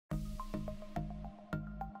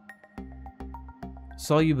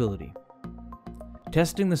Solubility.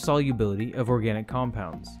 Testing the solubility of organic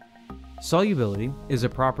compounds. Solubility is a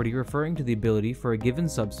property referring to the ability for a given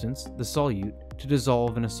substance, the solute, to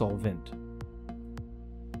dissolve in a solvent.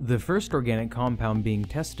 The first organic compound being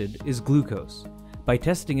tested is glucose, by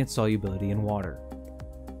testing its solubility in water.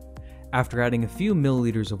 After adding a few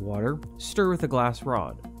milliliters of water, stir with a glass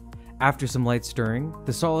rod. After some light stirring,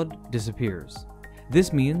 the solid disappears.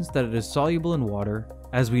 This means that it is soluble in water,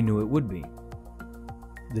 as we knew it would be.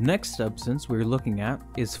 The next substance we're looking at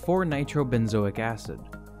is 4-nitrobenzoic acid.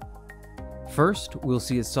 First, we'll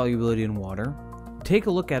see its solubility in water, take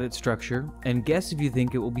a look at its structure, and guess if you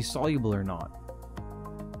think it will be soluble or not.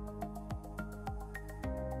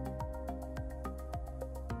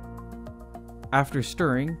 After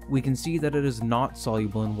stirring, we can see that it is not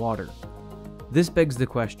soluble in water. This begs the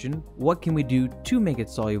question, what can we do to make it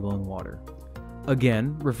soluble in water?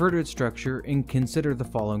 Again, refer to its structure and consider the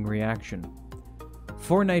following reaction.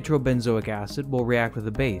 4-nitrobenzoic acid will react with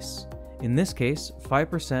a base, in this case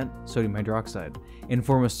 5% sodium hydroxide, and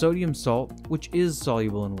form a sodium salt which is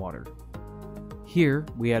soluble in water. Here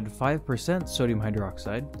we add 5% sodium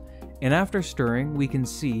hydroxide, and after stirring we can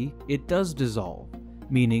see it does dissolve,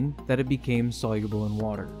 meaning that it became soluble in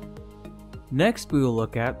water. Next we will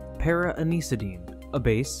look at para-anisidine, a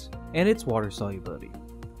base, and its water solubility.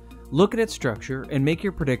 Look at its structure and make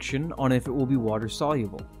your prediction on if it will be water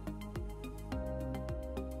soluble.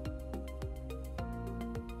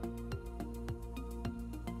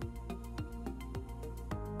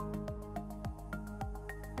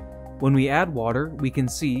 When we add water, we can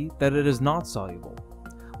see that it is not soluble.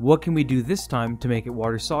 What can we do this time to make it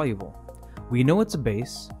water soluble? We know it's a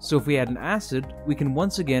base, so if we add an acid, we can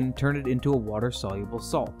once again turn it into a water-soluble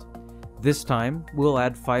salt. This time, we'll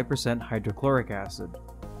add 5% hydrochloric acid.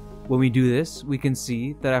 When we do this, we can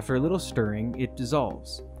see that after a little stirring, it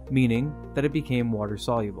dissolves, meaning that it became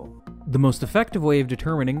water-soluble. The most effective way of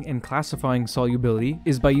determining and classifying solubility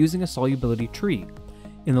is by using a solubility tree.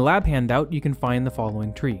 In the lab handout, you can find the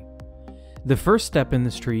following tree. The first step in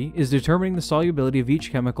this tree is determining the solubility of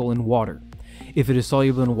each chemical in water. If it is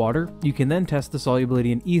soluble in water, you can then test the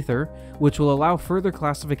solubility in ether, which will allow further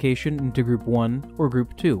classification into group 1 or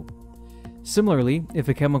group 2. Similarly, if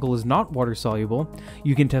a chemical is not water soluble,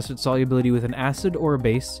 you can test its solubility with an acid or a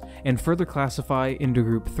base and further classify into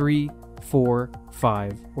group 3, 4,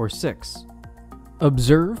 5, or 6.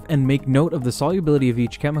 Observe and make note of the solubility of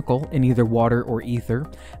each chemical in either water or ether,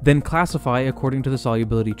 then classify according to the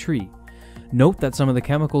solubility tree. Note that some of the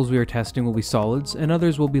chemicals we are testing will be solids and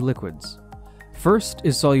others will be liquids. First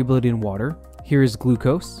is solubility in water. Here is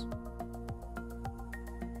glucose,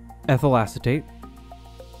 ethyl acetate,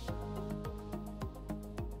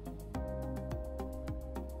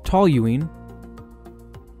 toluene,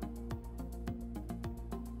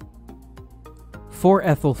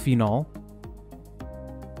 4-ethylphenol,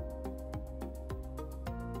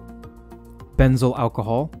 benzyl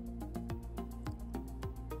alcohol,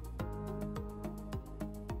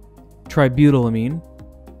 tributylamine,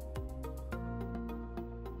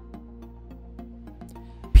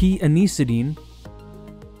 p-anisidine,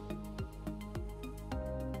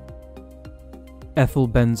 ethyl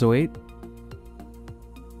benzoate,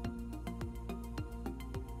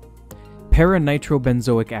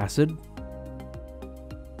 para-nitrobenzoic acid,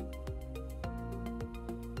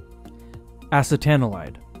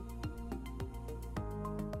 acetanilide.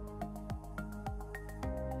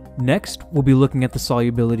 Next, we'll be looking at the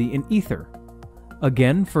solubility in ether.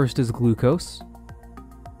 Again, first is glucose,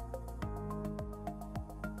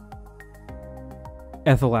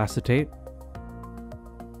 ethyl acetate,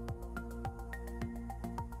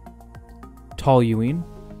 toluene,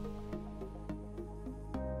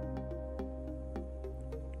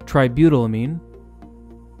 tributylamine,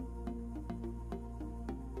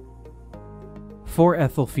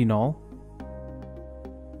 4-ethylphenol,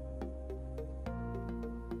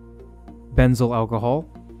 benzyl alcohol,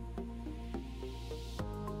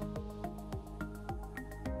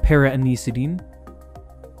 para-anisidine,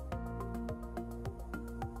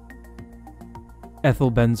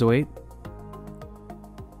 ethyl benzoate,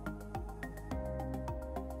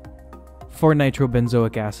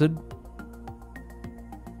 4-nitrobenzoic acid,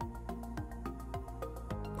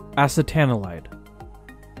 acetanilide.